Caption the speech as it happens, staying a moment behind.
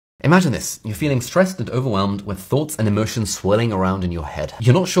Imagine this, you're feeling stressed and overwhelmed with thoughts and emotions swirling around in your head.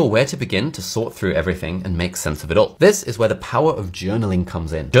 You're not sure where to begin to sort through everything and make sense of it all. This is where the power of journaling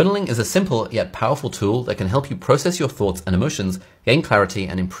comes in. Journaling is a simple yet powerful tool that can help you process your thoughts and emotions, gain clarity,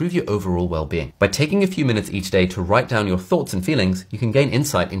 and improve your overall well-being. By taking a few minutes each day to write down your thoughts and feelings, you can gain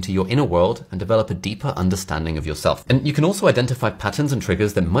insight into your inner world and develop a deeper understanding of yourself. And you can also identify patterns and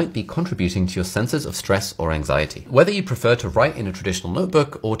triggers that might be contributing to your senses of stress or anxiety. Whether you prefer to write in a traditional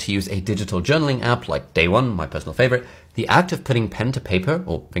notebook or to use a digital journaling app like Day One, my personal favorite, the act of putting pen to paper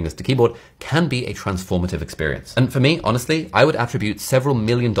or fingers to keyboard can be a transformative experience. And for me, honestly, I would attribute several $1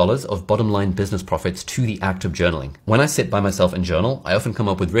 million of bottom line business profits to the act of journaling. When I sit by myself and journal, I often come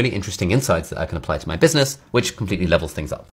up with really interesting insights that I can apply to my business, which completely levels things up.